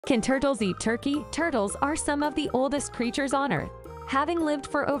Can turtles eat turkey? Turtles are some of the oldest creatures on Earth, having lived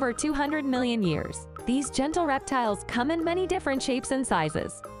for over 200 million years. These gentle reptiles come in many different shapes and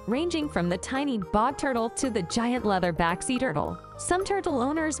sizes, ranging from the tiny bog turtle to the giant leatherback sea turtle. Some turtle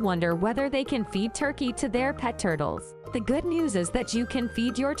owners wonder whether they can feed turkey to their pet turtles. The good news is that you can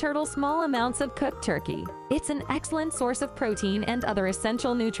feed your turtle small amounts of cooked turkey. It's an excellent source of protein and other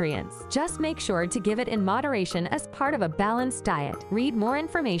essential nutrients. Just make sure to give it in moderation as part of a balanced diet. Read more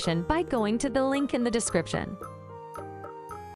information by going to the link in the description.